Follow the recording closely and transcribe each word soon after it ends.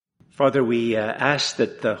Father, we ask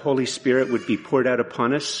that the Holy Spirit would be poured out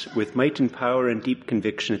upon us with might and power and deep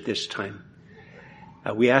conviction at this time.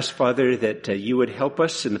 We ask, Father, that you would help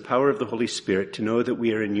us in the power of the Holy Spirit to know that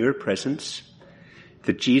we are in your presence,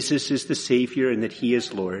 that Jesus is the Savior and that he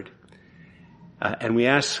is Lord. And we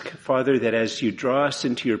ask, Father, that as you draw us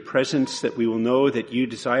into your presence, that we will know that you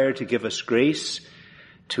desire to give us grace,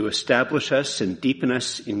 to establish us and deepen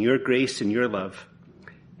us in your grace and your love.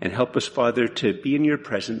 And help us, Father, to be in your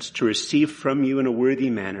presence, to receive from you in a worthy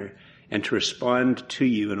manner, and to respond to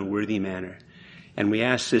you in a worthy manner. And we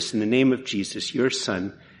ask this in the name of Jesus, your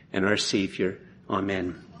Son and our Savior.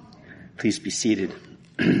 Amen. Please be seated.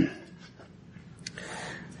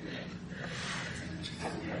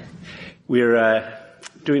 We're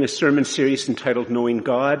doing a sermon series entitled Knowing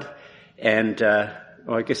God, and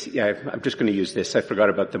I'm just going to use this. I forgot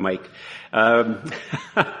about the mic.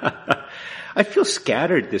 I feel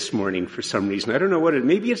scattered this morning for some reason. I don't know what it is.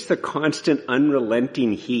 Maybe it's the constant,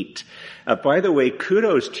 unrelenting heat. By the way,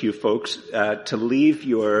 kudos to you folks to leave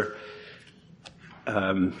your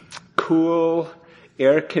cool,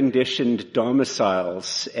 air-conditioned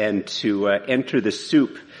domiciles and to enter the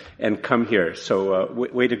soup and come here. So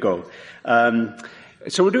way to go.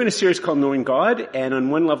 So we're doing a series called Knowing God, and on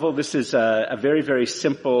one level, this is a very, very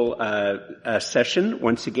simple session.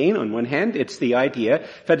 Once again, on one hand, it's the idea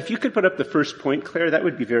that if you could put up the first point, Claire, that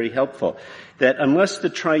would be very helpful. That unless the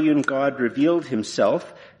triune God revealed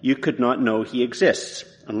himself, you could not know he exists.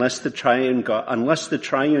 Unless the triune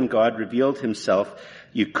God revealed himself,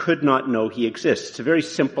 you could not know he exists. It's a very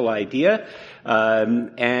simple idea,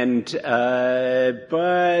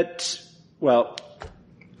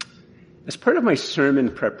 as part of my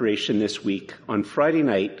sermon preparation this week, on Friday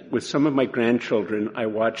night, with some of my grandchildren, I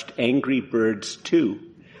watched Angry Birds 2.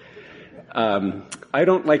 I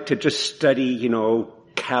don't like to just study,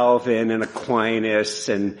 Calvin and Aquinas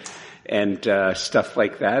and stuff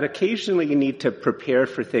like that. Occasionally you need to prepare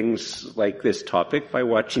for things like this topic by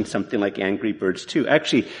watching something like Angry Birds 2.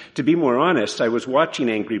 Actually, to be more honest, I was watching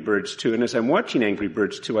Angry Birds 2, and as I'm watching Angry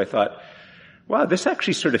Birds 2, I thought, wow, this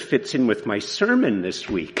actually sort of fits in with my sermon this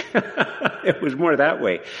week. It was more that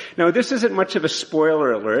way. Now, this isn't much of a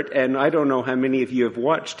spoiler alert, and I don't know how many of you have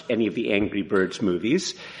watched any of the Angry Birds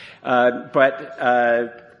movies, but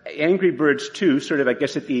Angry Birds 2, sort of, I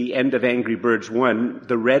guess, at the end of Angry Birds 1,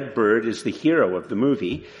 the red bird is the hero of the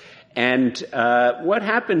movie. And what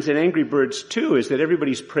happens in Angry Birds 2 is that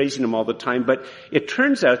everybody's praising him all the time, but it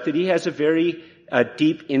turns out that he has a very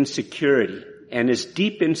deep insecurity. And his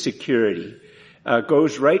deep insecurity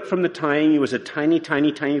goes right from the time he was a tiny,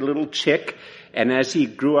 tiny, tiny little chick, and as he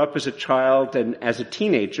grew up as a child and as a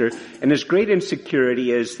teenager, and his great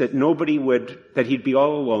insecurity is that that he'd be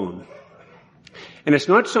all alone. And it's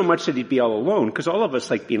not so much that he'd be all alone, because all of us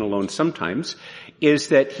like being alone sometimes, is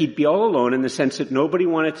that he'd be all alone in the sense that nobody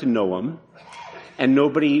wanted to know him, and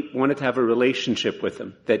nobody wanted to have a relationship with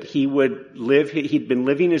him. That he'd been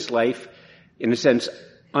living his life, in a sense,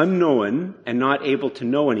 unknown and not able to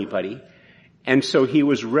know anybody. And so he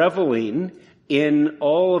was reveling in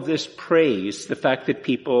all of this praise, the fact that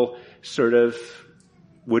people sort of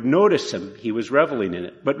would notice him. He was reveling in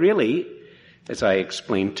it. But really, as I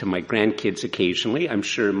explained to my grandkids occasionally, I'm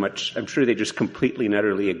sure they just completely and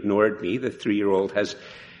utterly ignored me. The 3-year-old has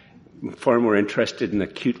far more interested in the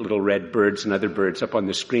cute little red birds and other birds up on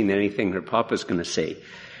the screen than anything her papa's going to say.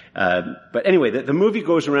 But anyway, the movie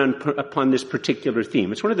goes around upon this particular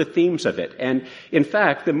theme. It's one of the themes of it. And in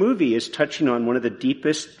fact, the movie is touching on one of the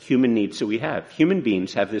deepest human needs that we have. Human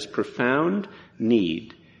beings have this profound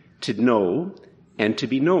need to know and to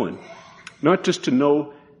be known. Not just to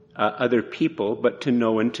know other people, but to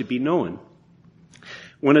know and to be known.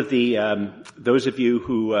 One of those of you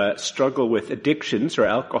who struggle with addictions or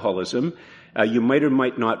alcoholism, you might or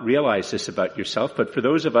might not realize this about yourself, but for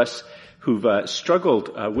those of us who've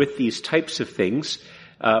struggled with these types of things,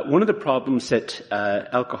 one of the problems that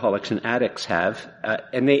alcoholics and addicts have,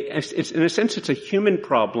 it's in a sense it's a human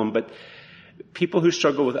problem, but people who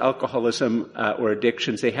struggle with alcoholism or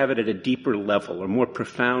addictions, they have it at a deeper level, a more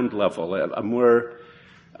profound level, a more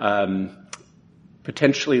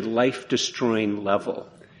potentially life-destroying level,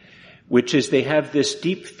 which is they have this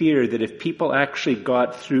deep fear that if people actually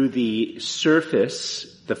got through the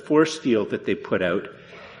surface, the force field that they put out,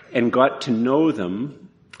 and got to know them,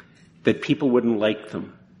 that people wouldn't like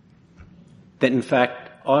them. That in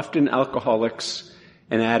fact, often alcoholics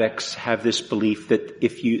and addicts have this belief that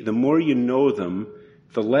the more you know them,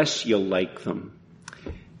 the less you'll like them.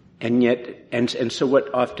 And yet, and so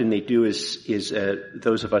what often they do is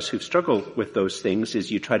those of us who've struggled with those things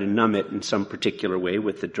is you try to numb it in some particular way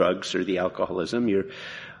with the drugs or the alcoholism. You're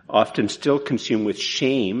often still consumed with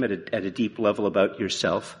shame at a deep level about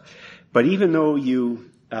yourself. But even though you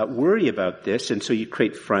worry about this, and so you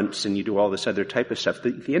create fronts and you do all this other type of stuff,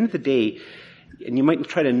 at the end of the day, and you might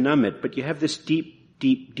try to numb it, but you have this deep,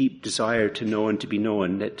 deep, deep desire to know and to be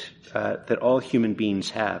known that all human beings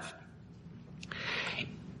have.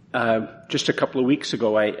 Just a couple of weeks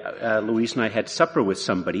ago, Louise and I had supper with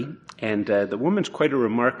somebody, and the woman's quite a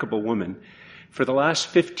remarkable woman. For the last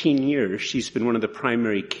 15 years, she's been one of the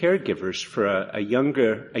primary caregivers for a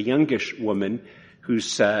youngish woman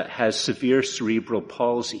who's has severe cerebral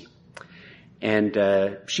palsy.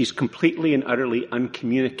 And she's completely and utterly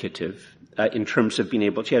uncommunicative in terms of being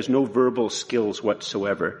able, she has no verbal skills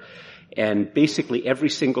whatsoever. And basically every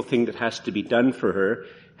single thing that has to be done for her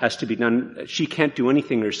has to be done, she can't do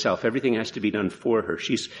anything herself. Everything has to be done for her.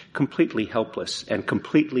 She's completely helpless and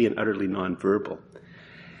completely and utterly nonverbal.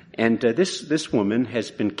 And this woman has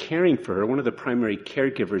been caring for her, one of the primary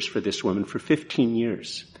caregivers for this woman for 15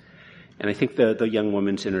 years. And I think the young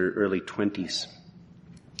woman's in her early 20s.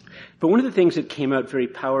 But one of the things that came out very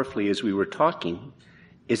powerfully as we were talking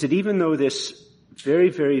is that even though this very,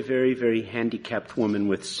 very, very, very handicapped woman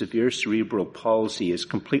with severe cerebral palsy is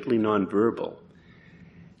completely nonverbal,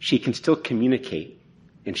 she can still communicate,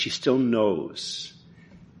 and she still knows.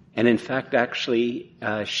 And in fact, actually,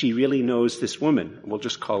 she really knows this woman, we'll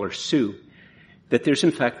just call her Sue, that there's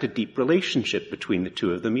in fact a deep relationship between the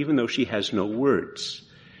two of them, even though she has no words.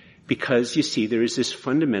 Because, you see, there is this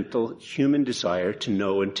fundamental human desire to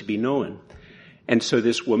know and to be known. And so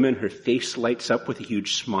this woman, her face lights up with a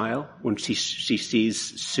huge smile when she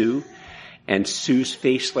sees Sue, and Sue's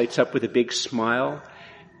face lights up with a big smile.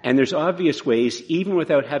 And there's obvious ways, even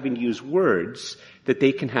without having to use words, that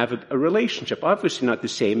they can have a relationship. Obviously not the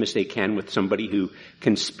same as they can with somebody who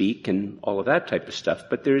can speak and all of that type of stuff,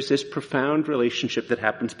 but there's this profound relationship that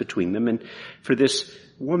happens between them. And for this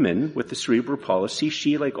woman with the cerebral palsy,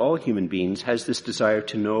 she, like all human beings, has this desire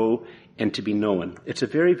to know and to be known. It's a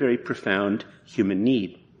very, very profound human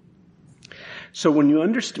need. So when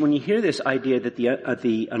you hear this idea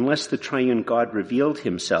that unless the triune God revealed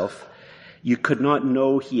himself, you could not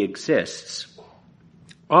know he exists.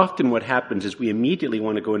 Often what happens is we immediately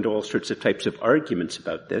want to go into all sorts of types of arguments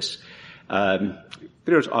about this.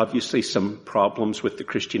 There's obviously some problems with the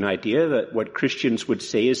Christian idea that what Christians would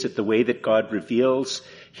say is that the way that God reveals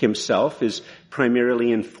himself is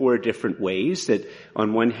primarily in 4 different ways. That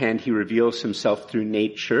on one hand, he reveals himself through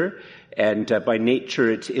nature, and by nature,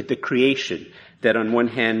 it's the creation. That on one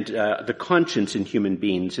hand, the conscience in human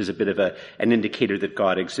beings is a bit of an indicator that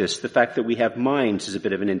God exists. The fact that we have minds is a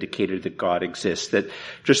bit of an indicator that God exists. That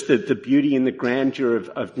just the beauty and the grandeur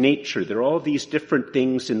of nature, there are all these different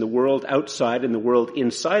things in the world outside and the world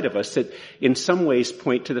inside of us that in some ways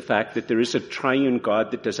point to the fact that there is a triune God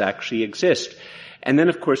that does actually exist. And then,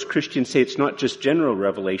 of course, Christians say it's not just general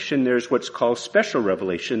revelation. There's what's called special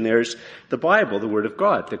revelation. There's the Bible, the Word of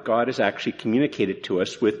God, that God has actually communicated to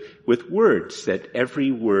us with words, that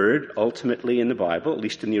every word ultimately in the Bible, at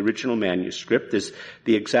least in the original manuscript, is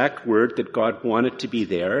the exact word that God wanted to be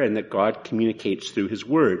there and that God communicates through his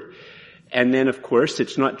Word. And then, of course,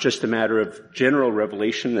 it's not just a matter of general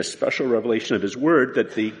revelation, the special revelation of his Word,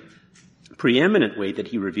 that the preeminent way that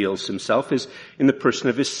he reveals himself is in the person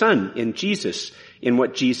of his Son, in Jesus, in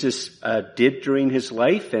what Jesus did during his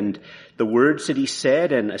life and the words that he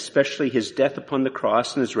said, and especially his death upon the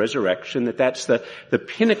cross and his resurrection, that's the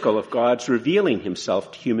pinnacle of God's revealing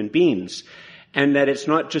himself to human beings. And that it's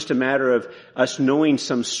not just a matter of us knowing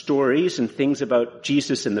some stories and things about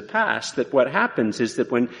Jesus in the past, that what happens is that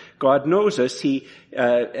when God knows us,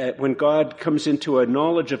 when God comes into a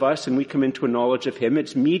knowledge of us and we come into a knowledge of him,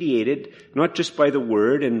 it's mediated not just by the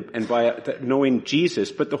Word and by knowing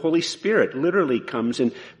Jesus, but the Holy Spirit literally comes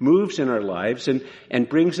and moves in our lives and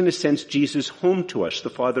brings, in a sense, Jesus home to us, the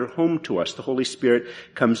Father home to us. The Holy Spirit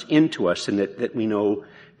comes into us, and that we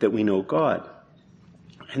know God.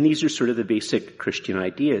 And these are sort of the basic Christian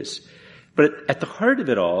ideas. But at the heart of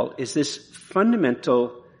it all is this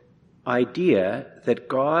fundamental idea that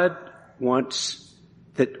God wants,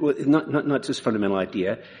 not this fundamental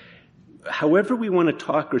idea, however we want to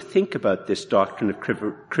talk or think about this doctrine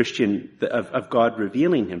of God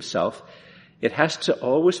revealing himself, it has to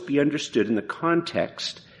always be understood in the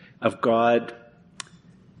context of God,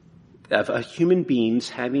 of human beings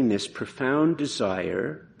having this profound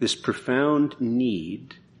desire, this profound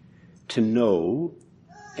need to know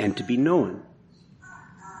and to be known.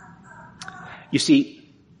 You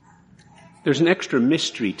see, there's an extra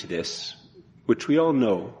mystery to this, which we all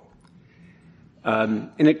know.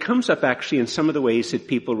 And it comes up actually in some of the ways that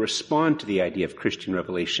people respond to the idea of Christian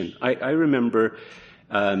revelation. I remember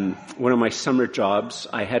one of my summer jobs,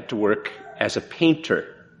 I had to work as a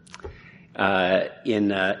painter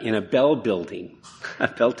in a Bell building, a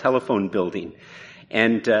Bell telephone building.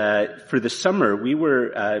 And for the summer, we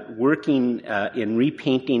were working in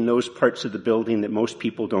repainting those parts of the building that most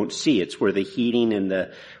people don't see. It's where the heating and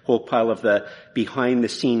the whole pile of the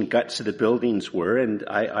behind-the-scene guts of the buildings were. And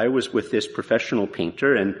I was with this professional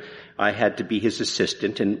painter, and I had to be his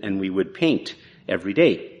assistant, and we would paint every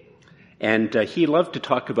day. And he loved to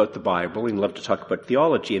talk about the Bible and loved to talk about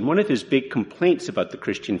theology. And one of his big complaints about the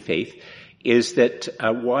Christian faith is that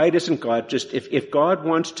why doesn't God just, if God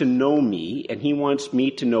wants to know me and he wants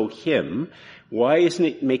me to know him, why doesn't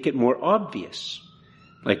it make it more obvious?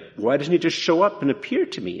 Like, why doesn't he just show up and appear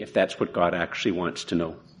to me if that's what God actually wants to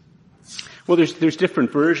know? Well, there's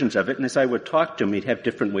different versions of it, and as I would talk to him, he'd have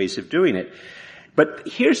different ways of doing it. But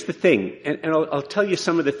here's the thing, and I'll tell you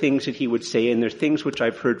some of the things that he would say, and they're things which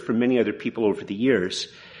I've heard from many other people over the years.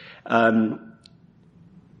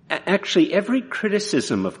 Actually, every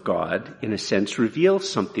criticism of God, in a sense, reveals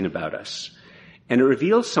something about us. And it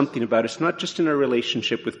reveals something about us not just in our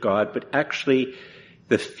relationship with God, but actually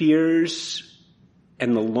the fears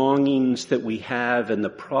and the longings that we have and the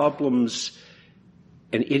problems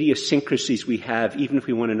and idiosyncrasies we have, even if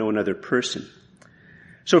we want to know another person.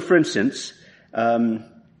 So, for instance,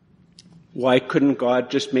 why couldn't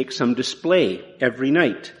God just make some display every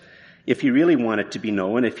night? If he really wanted to be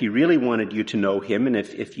known, if he really wanted you to know him, and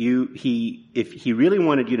if he really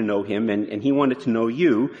wanted you to know him and he wanted to know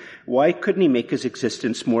you, why couldn't he make his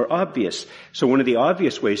existence more obvious? So one of the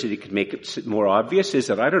obvious ways that he could make it more obvious is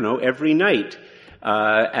that, I don't know, every night,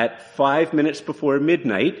 at 5 minutes before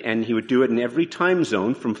midnight, and he would do it in every time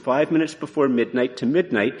zone, from 5 minutes before midnight to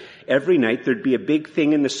midnight, every night there'd be a big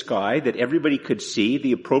thing in the sky that everybody could see,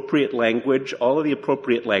 the appropriate language, all of the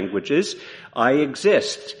appropriate languages. I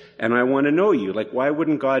exist, and I want to know you. Like, why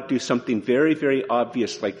wouldn't God do something very, very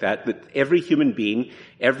obvious like that every human being,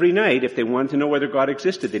 every night, if they wanted to know whether God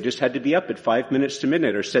existed, they just had to be up at 5 minutes to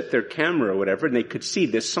midnight or set their camera or whatever, and they could see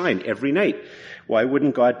this sign every night. Why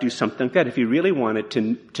wouldn't God do something like that? If he really wanted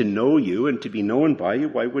to know you and to be known by you,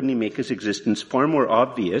 why wouldn't he make his existence far more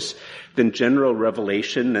obvious than general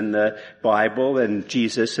revelation and the Bible and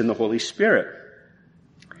Jesus and the Holy Spirit?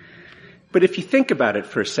 But if you think about it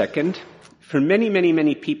for a second, for many, many,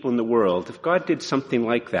 many people in the world, if God did something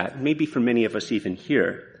like that, maybe for many of us even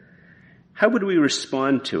here, how would we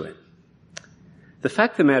respond to it? The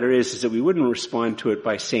fact of the matter is that we wouldn't respond to it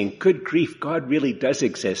by saying, good grief, God really does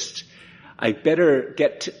exist. I better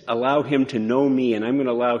allow him to know me, and I'm going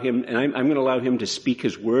to allow him, and I'm going to allow him to speak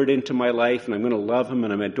his word into my life, and I'm going to love him,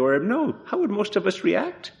 and I'm going to adore him. No. How would most of us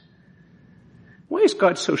react? Why is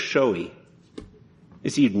God so showy?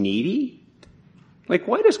 Is he needy? Like,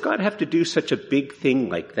 why does God have to do such a big thing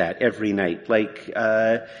like that every night? Like,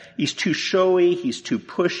 he's too showy, he's too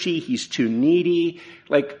pushy, he's too needy.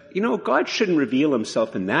 Like, God shouldn't reveal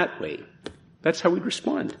himself in that way. That's how we'd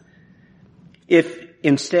respond. If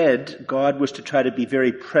instead God was to try to be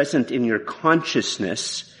very present in your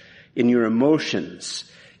consciousness, in your emotions,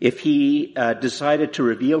 if he decided to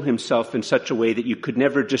reveal himself in such a way that you could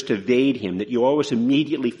never just evade him, that you always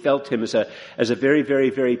immediately felt him as a very, very,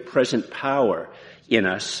 very present power in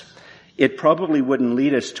us, it probably wouldn't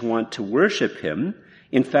lead us to want to worship him.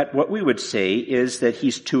 In fact, what we would say is that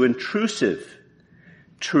he's too intrusive,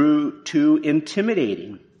 too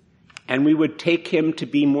intimidating, and we would take him to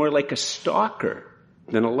be more like a stalker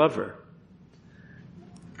than a lover.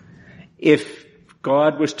 If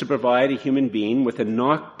God was to provide a human being with a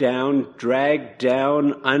knockdown, dragged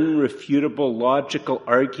down, unrefutable logical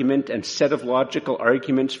argument and set of logical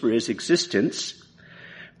arguments for his existence,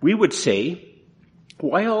 we would say,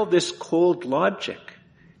 why all this cold logic?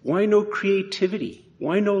 Why no creativity?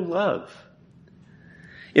 Why no love?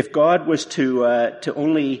 If God was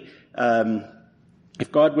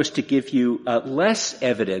if God was to give you less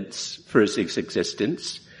evidence for his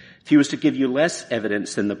existence, if he was to give you less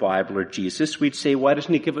evidence than the Bible or Jesus, we'd say, why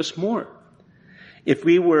doesn't he give us more? If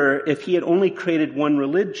he had only created one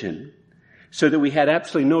religion, so that we had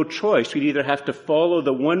absolutely no choice, we'd either have to follow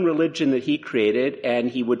the one religion that he created and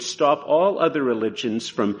he would stop all other religions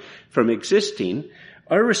from existing,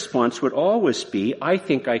 our response would always be, I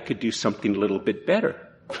think I could do something a little bit better.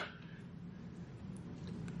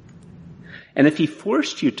 And if he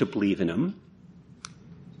forced you to believe in him,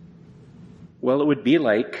 well, it would be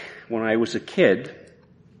like when I was a kid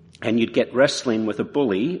and you'd get wrestling with a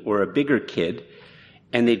bully or a bigger kid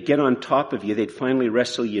and they'd get on top of you, they'd finally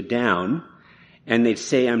wrestle you down and they'd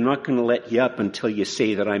say, I'm not going to let you up until you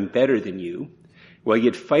say that I'm better than you. Well,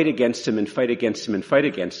 you'd fight against him and fight against him and fight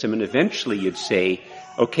against him, and eventually you'd say,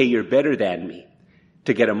 okay, you're better than me.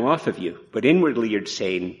 to get him off of you. But inwardly you're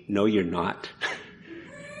saying, no, you're not.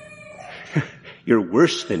 You're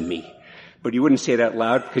worse than me. But you wouldn't say that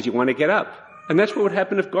loud because you want to get up. And that's what would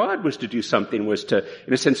happen if God was to do something, was to,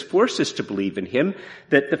 in a sense, force us to believe in him.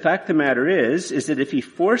 That the fact of the matter is that if he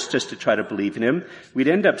forced us to try to believe in him, we'd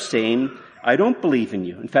end up saying, I don't believe in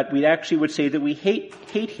you. In fact, we actually would say that we hate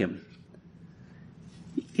him.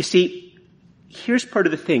 You see, here's part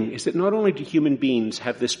of the thing, is that not only do human beings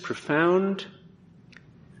have this profound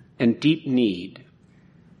and deep need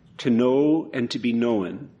to know and to be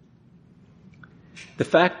known, the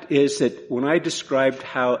fact is that when I described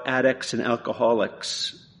how addicts and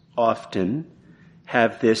alcoholics often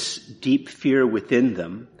have this deep fear within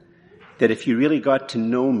them that if you really got to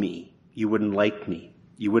know me, you wouldn't like me,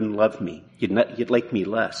 you wouldn't love me, you'd like me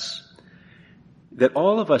less, that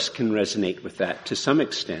all of us can resonate with that to some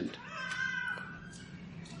extent.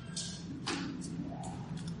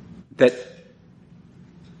 That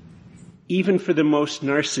even for the most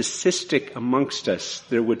narcissistic amongst us,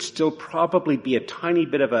 there would still probably be a tiny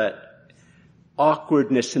bit of a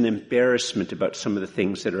awkwardness and embarrassment about some of the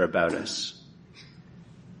things that are about us.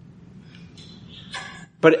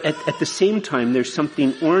 But at the same time, there's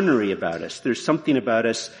something ornery about us. There's something about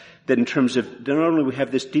us that in terms of, not only we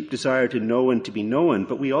have this deep desire to know and to be known,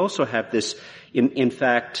 but we also have this, in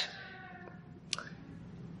fact,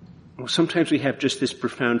 well, sometimes we have just this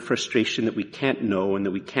profound frustration that we can't know and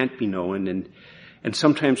that we can't be known, and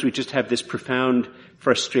sometimes we just have this profound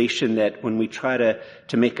frustration that when we try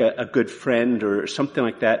to make a good friend or something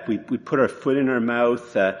like that, we put our foot in our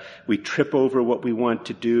mouth, we trip over what we want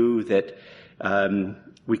to do, that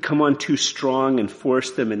we come on too strong and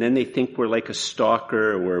force them, and then they think we're like a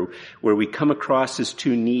stalker, or where we come across as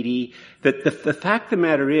too needy. That the fact of the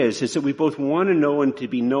matter is that we both want to know and to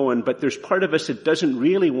be known, but there's part of us that doesn't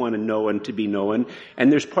really want to know and to be known,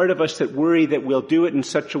 and there's part of us that worry that we'll do it in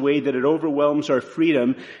such a way that it overwhelms our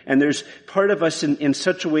freedom, and there's part of us in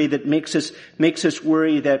such a way that makes us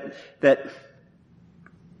worry that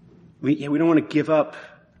we don't want to give up.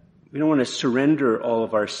 We don't want to surrender all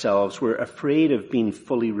of ourselves. We're afraid of being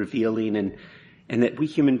fully revealing, and that we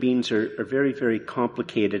human beings are very, very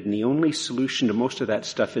complicated. And the only solution to most of that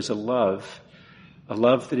stuff is a love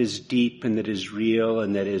that is deep and that is real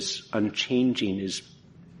and that is unchanging.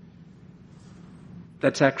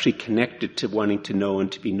 That's actually connected to wanting to know and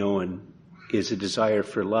to be known, is a desire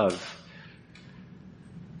for love.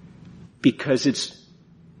 Because it's,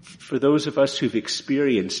 for those of us who've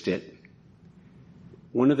experienced it,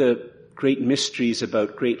 one of the great mysteries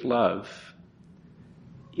about great love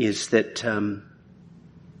is that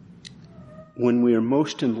when we are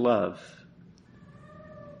most in love,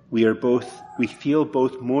 we feel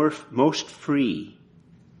both most free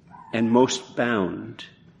and most bound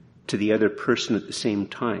to the other person at the same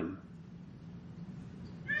time.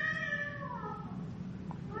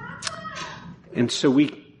 And so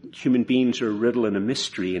we human beings are a riddle and a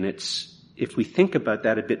mystery, and if we think about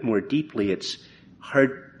that a bit more deeply, it's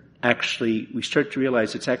hard, actually, we start to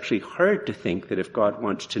realize it's actually hard to think that if God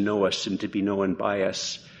wants to know us and to be known by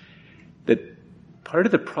us, that part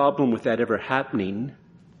of the problem with that ever happening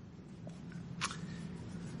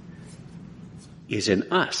is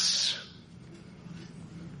in us.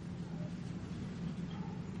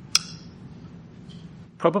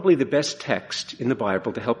 Probably the best text in the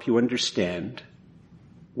Bible to help you understand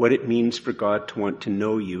what it means for God to want to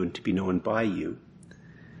know you and to be known by you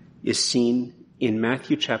is seen in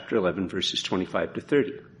Matthew chapter 11, verses 25 to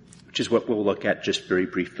 30, which is what we'll look at just very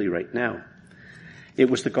briefly right now. It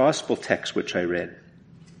was the gospel text which I read.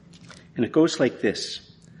 And it goes like this.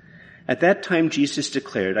 At that time Jesus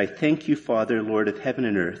declared, I thank you, Father, Lord of heaven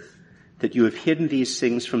and earth, that you have hidden these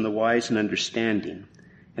things from the wise and understanding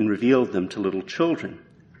and revealed them to little children.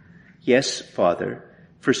 Yes, Father,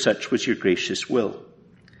 for such was your gracious will.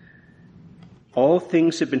 All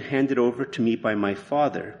things have been handed over to me by my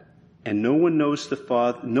Father, and all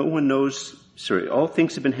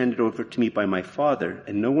things have been handed over to me by my Father,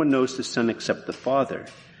 and no one knows the Son except the Father,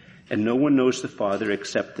 and no one knows the Father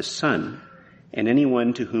except the Son, and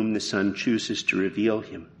anyone to whom the Son chooses to reveal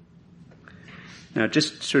him. Now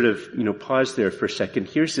just sort of, pause there for a second.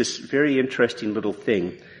 Here's this very interesting little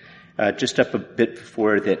thing, just up a bit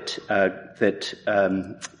before that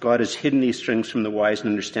God has hidden these things from the wise and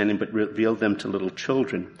understanding, but revealed them to little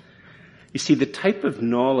children. You see, the type of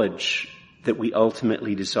knowledge that we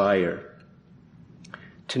ultimately desire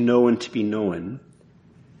to know and to be known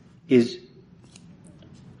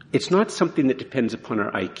it's not something that depends upon our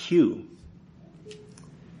IQ.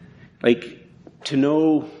 Like,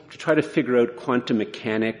 to try to figure out quantum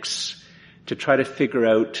mechanics, to try to figure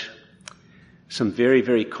out some very,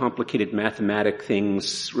 very complicated mathematic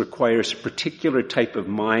things, requires a particular type of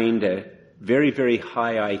mind, a very, very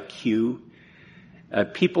high IQ.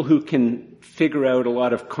 People who can figure out a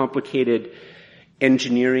lot of complicated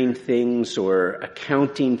engineering things or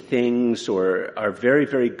accounting things, or are very,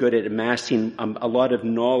 very good at amassing a lot of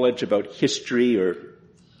knowledge about history or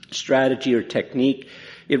strategy or technique.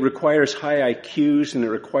 It requires high IQs, and it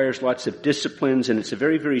requires lots of disciplines, and it's a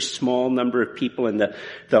very, very small number of people, and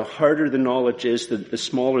the harder the knowledge is, the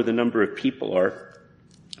smaller the number of people are.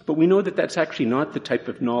 But we know that that's actually not the type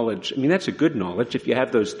of knowledge. I mean, that's a good knowledge. If you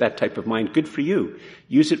have that type of mind, good for you.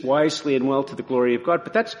 Use it wisely and well to the glory of God.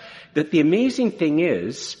 But the amazing thing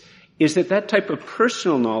is that type of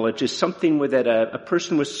personal knowledge is something that a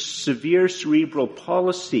person with severe cerebral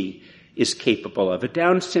palsy is capable of. A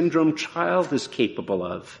Down syndrome child is capable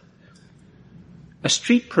of. A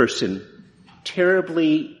street person,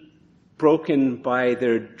 terribly broken by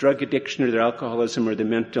their drug addiction or their alcoholism or their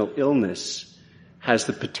mental illness, has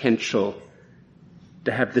the potential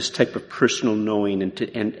to have this type of personal knowing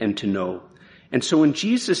and to know. And so when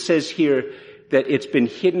Jesus says here that it's been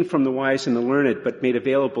hidden from the wise and the learned but made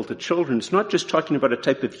available to children, it's not just talking about a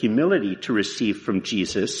type of humility to receive from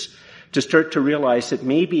Jesus, to start to realize that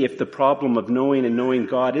maybe if the problem of knowing and knowing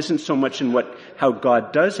God isn't so much in how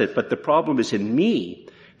God does it, but the problem is in me.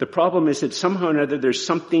 The problem is that somehow or another there's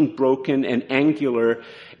something broken and angular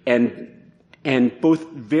and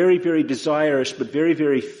both very, very desirous, but very,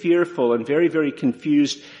 very fearful and very, very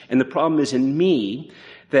confused. And the problem is in me,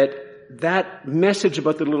 that message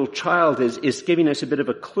about the little child is giving us a bit of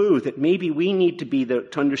a clue that maybe we need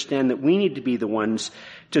to understand that we need to be the ones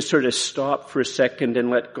to sort of stop for a second and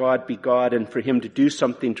let God be God and for him to do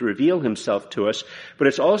something to reveal himself to us. But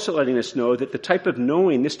it's also letting us know that the type of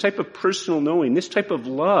knowing, this type of personal knowing, this type of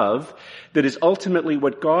love that is ultimately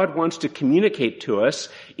what God wants to communicate to us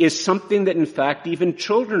is something that in fact even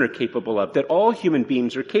children are capable of, that all human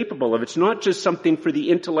beings are capable of. It's not just something for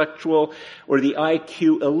the intellectual or the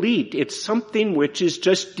IQ elite. It's something which is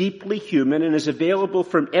just deeply human and is available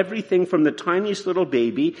from everything from the tiniest little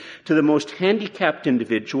baby to the most handicapped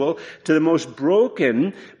individual to the most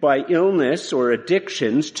broken by illness or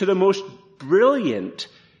addictions to the most brilliant.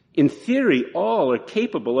 In theory, all are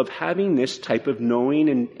capable of having this type of knowing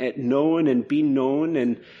and known and being known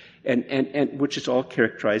and which is all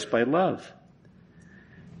characterized by love.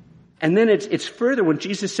 And then it's further when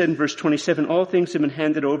Jesus said in verse 27, all things have been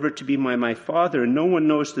handed over to be by my Father, and no one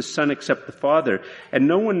knows the Son except the Father, and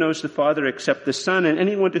no one knows the Father except the Son, and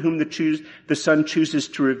anyone to whom the Son chooses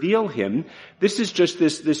to reveal him. This is just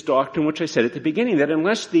this doctrine which I said at the beginning, that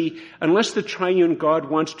unless the triune God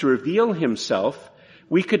wants to reveal himself,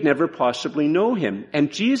 we could never possibly know him.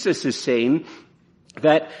 And Jesus is saying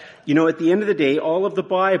that, at the end of the day, all of the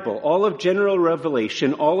Bible, all of general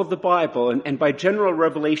revelation, all of the Bible, and by general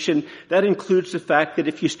revelation, that includes the fact that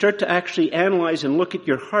if you start to actually analyze and look at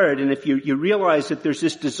your heart, and if you realize that there's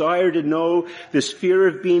this desire to know, this fear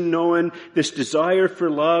of being known, this desire for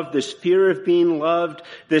love, this fear of being loved,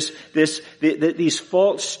 these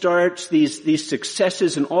false starts, these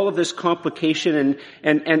successes, and all of this complication,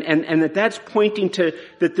 and that's pointing to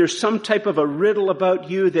that there's some type of a riddle about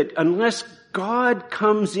you that unless God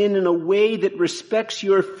comes in a way that respects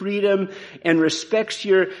your freedom and respects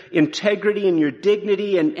your integrity and your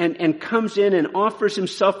dignity and comes in and offers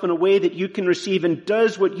himself in a way that you can receive and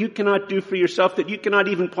does what you cannot do for yourself, that you cannot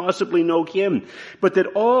even possibly know him. But that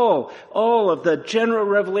all of the general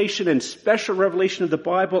revelation and special revelation of the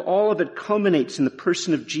Bible, all of it culminates in the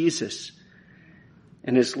person of Jesus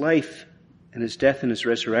and his life and his death and his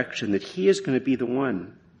resurrection, that he is going to be the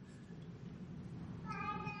one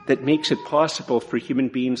that makes it possible for human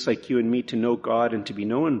beings like you and me to know God and to be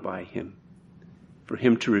known by him, for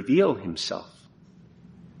him to reveal himself.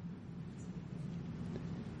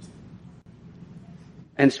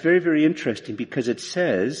 And it's very, very interesting because it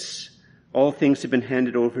says, all things have been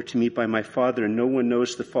handed over to me by my Father, and no one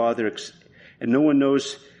knows the Father, and no one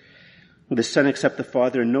knows the Son except the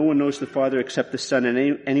Father, and no one knows the Father except the Son,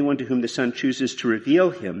 and anyone to whom the Son chooses to reveal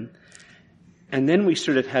him. And then we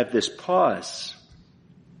sort of have this pause.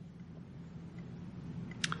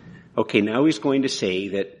 Okay, now he's going to say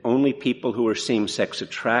that only people who are same-sex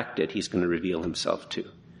attracted he's going to reveal himself to.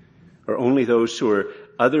 Or only those who are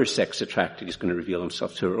other sex attracted he's going to reveal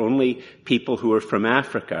himself to. Or only people who are from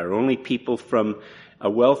Africa. Or only people from a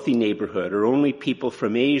wealthy neighborhood. Or only people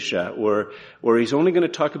from Asia. Or he's only going to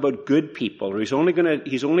talk about good people. Or he's only going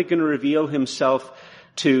to reveal himself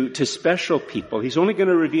to special people. He's only going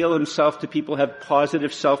to reveal himself to people who have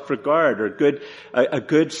positive self-regard or a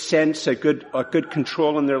good sense, a good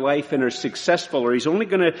control in their life and are successful. Or he's only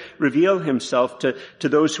going to reveal himself to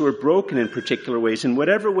those who are broken in particular ways. In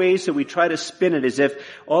whatever ways that we try to spin it as if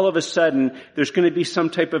all of a sudden there's going to be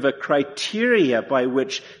some type of a criteria by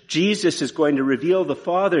which Jesus is going to reveal the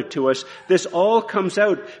Father to us, this all comes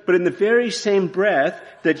out. But in the very same breath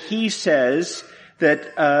that he says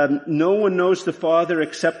that no one knows the Father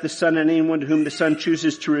except the Son and anyone to whom the Son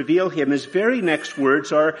chooses to reveal him, his very next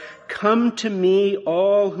words are, "Come to me,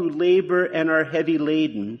 all who labor and are heavy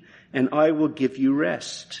laden, and I will give you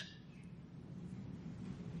rest."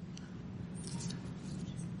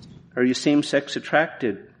 Are you same-sex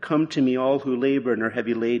attracted? Come to me, all who labor and are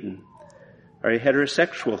heavy laden. Are you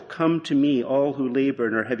heterosexual? Come to me, all who labor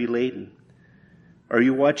and are heavy laden. Are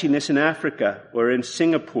you watching this in Africa or in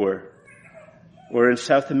Singapore or in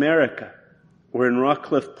South America or in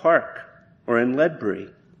Rockcliffe Park or in Ledbury?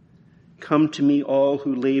 Come to me, all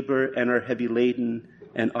who labor and are heavy laden,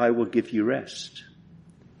 and I will give you rest.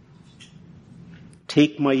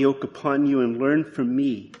 Take my yoke upon you and learn from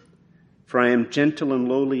me, for I am gentle and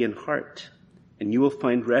lowly in heart, and you will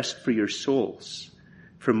find rest for your souls.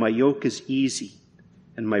 For my yoke is easy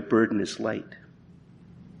and my burden is light.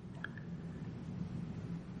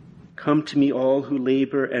 Come to me, all who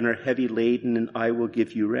labor and are heavy laden, and I will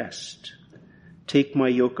give you rest. Take my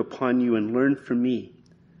yoke upon you and learn from me,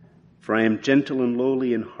 for I am gentle and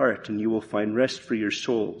lowly in heart, and you will find rest for your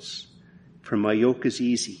souls. For my yoke is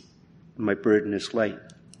easy and my burden is light.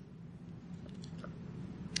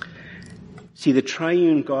 See, the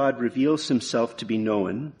triune God reveals himself to be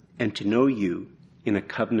known and to know you in a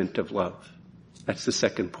covenant of love. That's the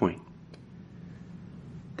second point.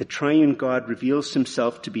 The triune God reveals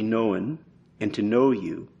himself to be known and to know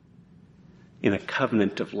you in a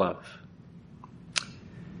covenant of love.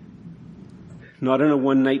 Not in a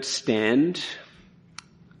one-night stand,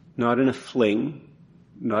 not in a fling,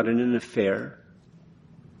 not in an affair.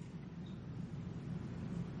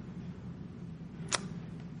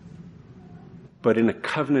 But in a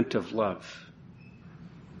covenant of love.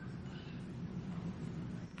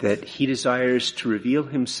 That he desires to reveal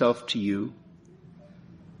himself to you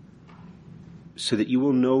so that you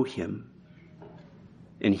will know him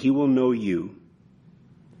and he will know you.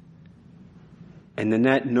 And then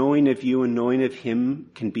that knowing of you and knowing of him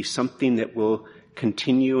can be something that will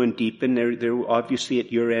continue and deepen. There obviously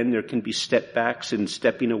at your end there can be step backs and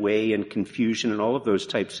stepping away and confusion and all of those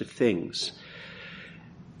types of things.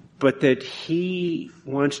 But that he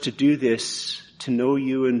wants to do this to know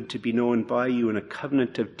you and to be known by you in a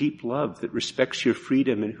covenant of deep love that respects your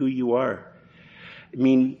freedom and who you are. I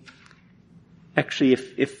mean, actually,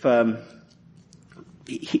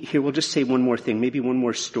 here we'll just say one more thing, maybe one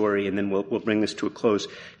more story, and then we'll bring this to a close.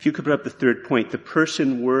 If you could put up the third point, the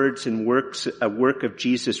person, words, and works, a work of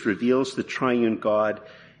Jesus reveals the triune God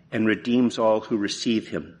and redeems all who receive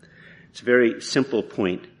him. It's a very simple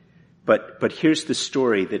point, but here's the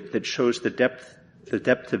story that shows the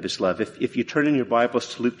depth of his love. If you turn in your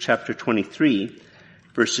Bibles to Luke chapter 23,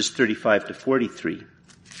 verses 35 to 43.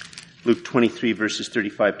 Luke 23, verses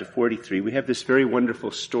 35 to 43. We have this very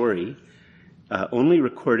wonderful story, only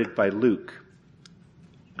recorded by Luke,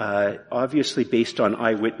 obviously based on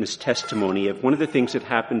eyewitness testimony of one of the things that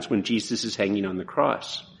happens when Jesus is hanging on the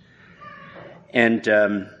cross. And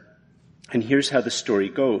here's how the story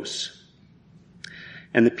goes.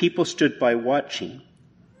 And the people stood by watching,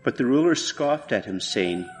 but the rulers scoffed at him,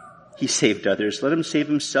 saying, "He saved others. Let him save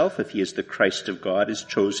himself if he is the Christ of God, his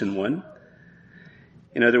chosen one."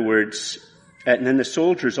 In other words, and then the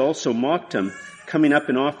soldiers also mocked him, coming up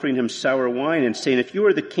and offering him sour wine and saying, "If you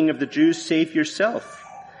are the king of the Jews, save yourself."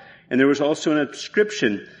 And there was also an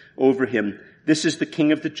inscription over him, "This is the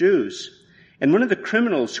King of the Jews." And one of the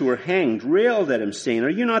criminals who were hanged railed at him, saying, "Are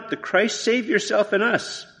you not the Christ? Save yourself and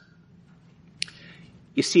us."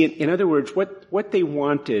 You see, in other words, what they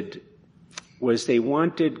wanted was they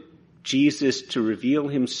wanted Jesus to reveal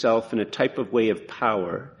himself in a type of way of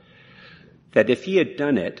power that if he had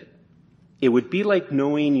done it, it would be like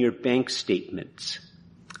knowing your bank statements.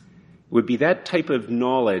 It would be that type of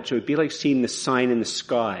knowledge. It would be like seeing the sign in the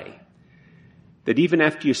sky. That even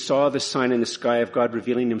after you saw the sign in the sky of God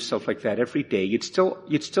revealing himself like that every day, you'd still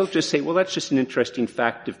just say, well, that's just an interesting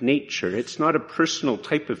fact of nature. It's not a personal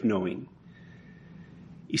type of knowing.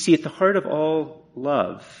 You see, at the heart of all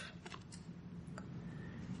love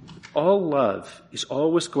is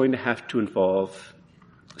always going to have to involve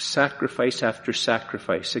sacrifice after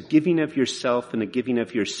sacrifice, a giving of yourself and a giving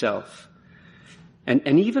of yourself.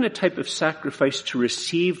 And even a type of sacrifice to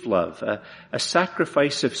receive love, a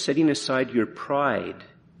sacrifice of setting aside your pride,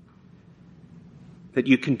 that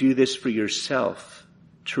you can do this for yourself,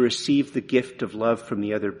 to receive the gift of love from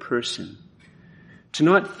the other person. To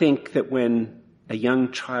not think that when a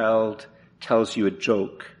young child tells you a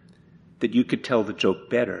joke, that you could tell the joke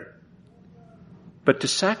better, but to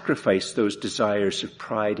sacrifice those desires of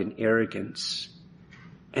pride and arrogance,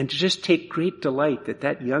 and to just take great delight that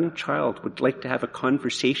that young child would like to have a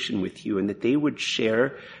conversation with you and that they would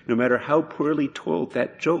share, no matter how poorly told,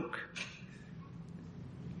 that joke.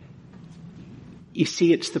 You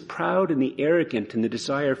see, it's the proud and the arrogant and the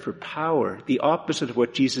desire for power, the opposite of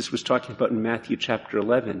what Jesus was talking about in Matthew chapter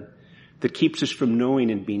 11, that keeps us from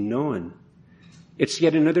knowing and being known. It's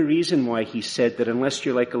yet another reason why he said that unless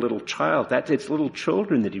you're like a little child, it's little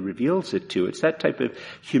children that he reveals it to. It's that type of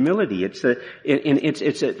humility. It's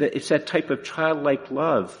that type of childlike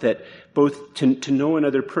love that both to know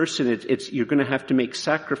another person, you're going to have to make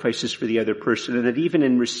sacrifices for the other person, and that even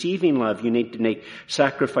in receiving love, you need to make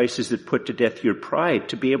sacrifices that put to death your pride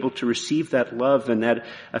to be able to receive that love and that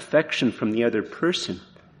affection from the other person.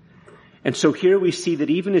 And so here we see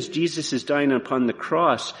that even as Jesus is dying upon the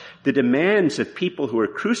cross, the demands of people who are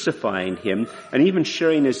crucifying him and even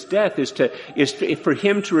sharing his death is for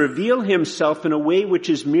him to reveal himself in a way which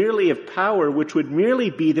is merely of power, which would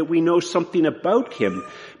merely be that we know something about him.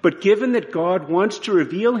 But given that God wants to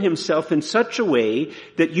reveal himself in such a way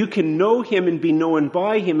that you can know him and be known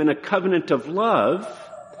by him in a covenant of love,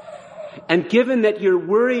 and given that you're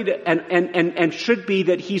worried and should be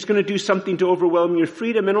that he's going to do something to overwhelm your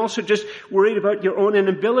freedom, and also just worried about your own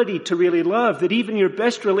inability to really love, that even your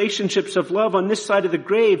best relationships of love on this side of the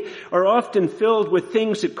grave are often filled with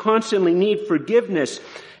things that constantly need forgiveness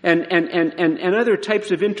and other types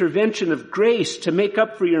of intervention of grace to make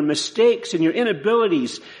up for your mistakes and your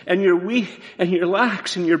inabilities and your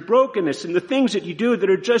lacks and your brokenness and the things that you do that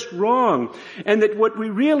are just wrong. And that what we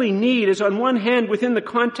really need is, on one hand, within the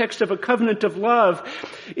context of a covenant of love,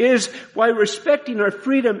 is while respecting our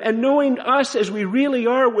freedom and knowing us as we really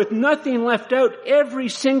are with nothing left out, every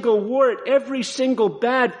single wart, every single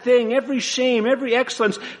bad thing, every shame, every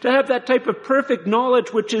excellence, to have that type of perfect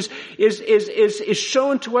knowledge which is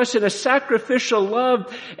shown to us in a sacrificial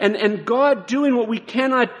love, and God doing what we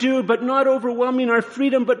cannot do, but not overwhelming our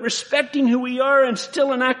freedom, but respecting who we are and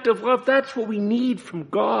still an act of love. That's what we need from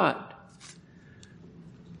God.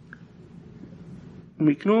 And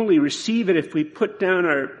we can only receive it if we put down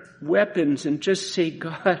our weapons and just say,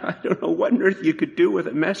 God, I don't know what on earth you could do with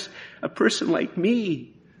a person like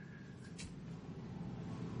me.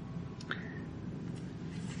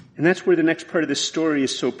 And that's where the next part of the story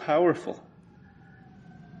is so powerful.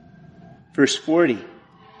 Verse 40,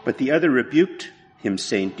 but the other rebuked him,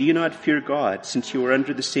 saying, do you not fear God, since you are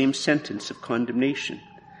under the same sentence of condemnation?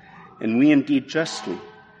 And we indeed justly,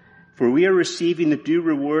 for we are receiving the due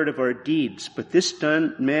reward of our deeds, but this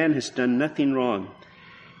man has done nothing wrong.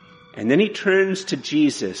 And then he turns to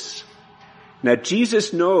Jesus. Now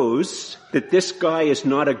Jesus knows that this guy is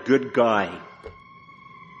not a good guy.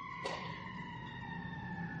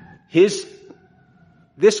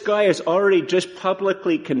 This guy has already just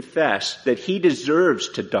publicly confessed that he deserves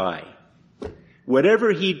to die.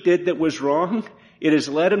 Whatever he did that was wrong, it has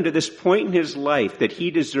led him to this point in his life that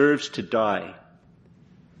he deserves to die.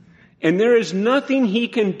 And there is nothing he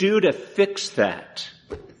can do to fix that.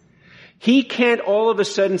 He can't all of a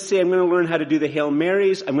sudden say, I'm going to learn how to do the Hail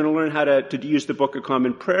Marys. I'm going to learn how to use the Book of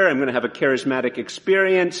Common Prayer. I'm going to have a charismatic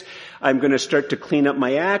experience. I'm going to start to clean up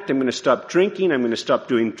my act. I'm going to stop drinking. I'm going to stop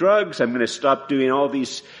doing drugs. I'm going to stop doing all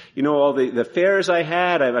these, all the affairs I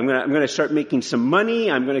had. I'm going to start making some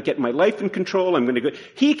money. I'm going to get my life in control. I'm going to go.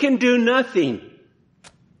 He can do nothing.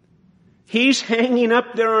 He's hanging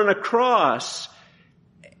up there on a cross,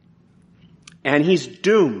 and he's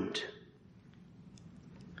doomed.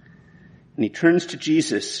 And he turns to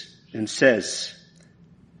Jesus and says,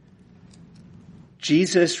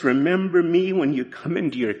 Jesus, remember me when you come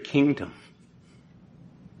into your kingdom.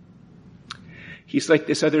 He's like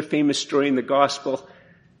this other famous story in the gospel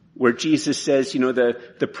where Jesus says,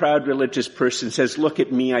 the proud religious person says, look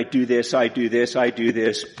at me, I do this, I do this, I do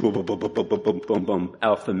this, boom, boom, boom, boom, boom, boom, boom, boom, boom,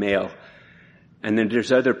 alpha male. And then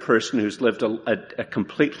there's other person who's lived a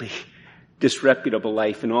completely disreputable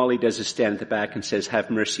life, and all he does is stand at the back and says, have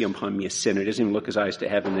mercy upon me, a sinner. He doesn't even look his eyes to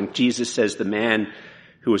heaven. And Jesus says the man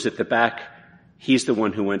who was at the back, he's the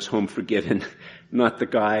one who went home forgiven, not the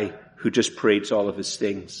guy who just parades all of his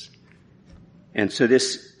things. And so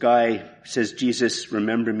this guy says, Jesus,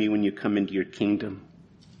 remember me when you come into your kingdom.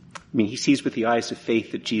 He sees with the eyes of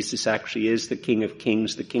faith that Jesus actually is the King of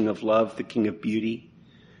Kings, the King of love, the King of beauty,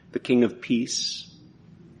 the King of peace.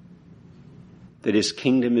 that his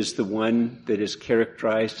kingdom is the one that is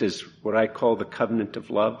characterized as what I call the covenant of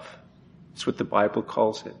love. It's what the Bible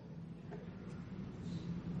calls it.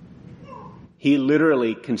 He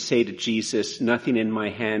literally can say to Jesus, nothing in my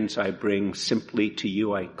hands I bring, simply to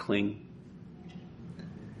you I cling.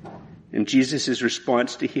 And Jesus'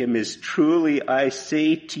 response to him is, truly I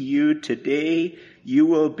say to you, today you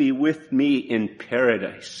will be with me in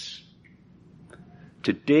paradise.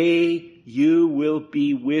 Today you will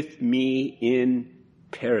be with me in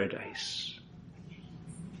paradise.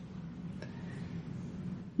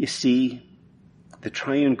 You see, the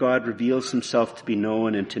triune God reveals himself to be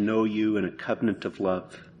known and to know you in a covenant of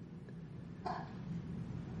love.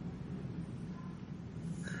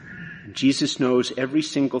 And Jesus knows every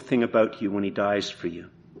single thing about you when he dies for you.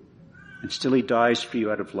 And still he dies for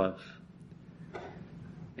you out of love.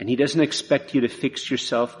 And he doesn't expect you to fix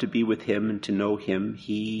yourself to be with him and to know him.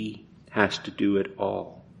 He has to do it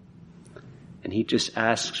all. And he just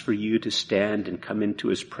asks for you to stand and come into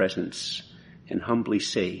his presence and humbly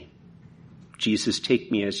say, Jesus,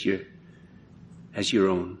 take me as your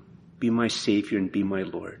own. Be my Savior and be my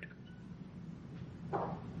Lord.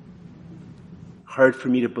 Hard for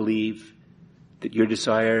me to believe that your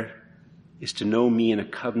desire is to know me in a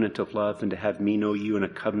covenant of love and to have me know you in a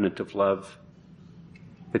covenant of love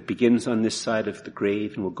that begins on this side of the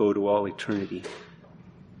grave and will go to all eternity.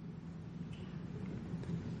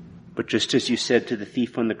 But just as you said to the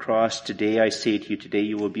thief on the cross, today I say to you, today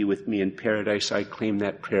you will be with me in paradise, I claim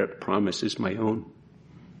that promise as my own.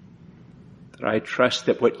 That I trust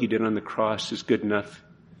that what you did on the cross is good enough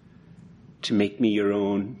to make me your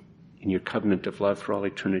own in your covenant of love for all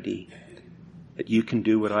eternity. That you can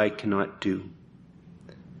do what I cannot do.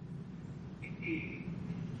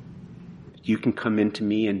 You can come into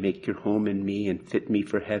me and make your home in me and fit me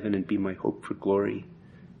for heaven and be my hope for glory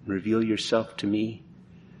and reveal yourself to me.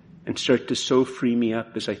 And start to so free me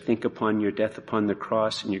up as I think upon your death upon the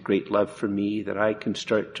cross and your great love for me that I can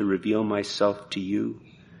start to reveal myself to you,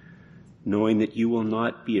 knowing that you will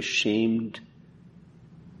not be ashamed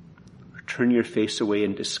or turn your face away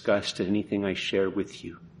in disgust at anything I share with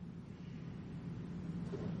you.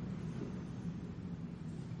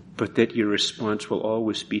 But that your response will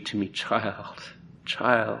always be to me, child,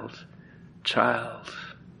 child, child.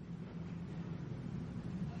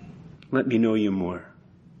 Let me know you more.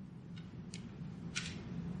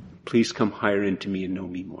 Please come higher into me and know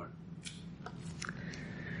me more.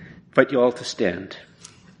 Invite you all to stand.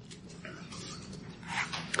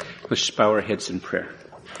 Let's just bow our heads in prayer.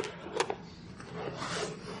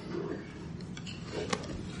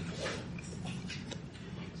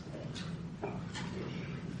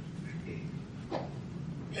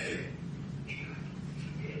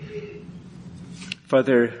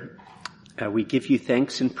 Father, we give you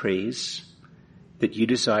thanks and praise that you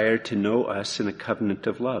desire to know us in a covenant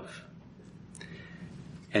of love.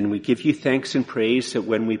 And we give you thanks and praise that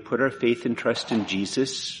when we put our faith and trust in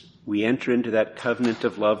Jesus, we enter into that covenant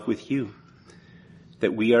of love with you.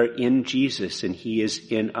 That we are in Jesus and he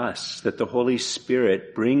is in us. That the Holy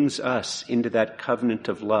Spirit brings us into that covenant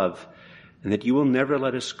of love and that you will never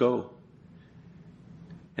let us go.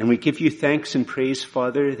 And we give you thanks and praise,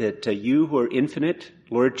 Father, that you who are infinite,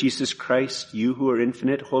 Lord Jesus Christ, you who are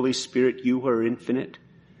infinite, Holy Spirit, you who are infinite,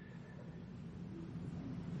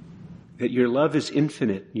 that your love is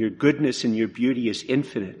infinite, your goodness and your beauty is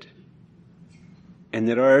infinite, and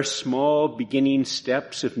that our small beginning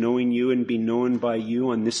steps of knowing you and being known by you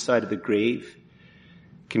on this side of the grave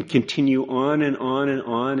can continue on and on and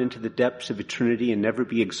on into the depths of eternity and never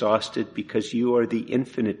be exhausted because you are the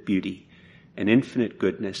infinite beauty and infinite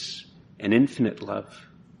goodness and infinite love.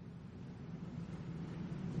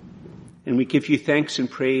 And we give you thanks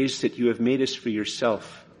and praise that you have made us for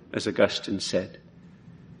yourself, as Augustine said,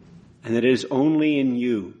 and that it is only in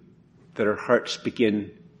you that our hearts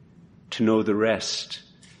begin to know the rest,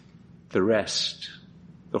 the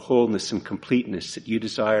wholeness and completeness that you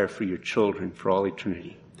desire for your children for all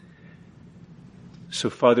eternity. So,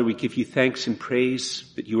 Father, we give you thanks and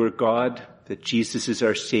praise that you are God, that Jesus is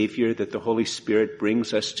our Savior, that the Holy Spirit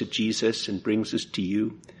brings us to Jesus and brings us to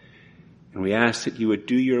you. And we ask that you would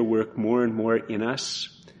do your work more and more in us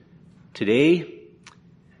today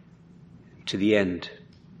to the end.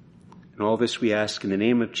 And all this we ask in the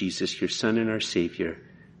name of Jesus, your Son and our Savior.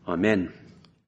 Amen.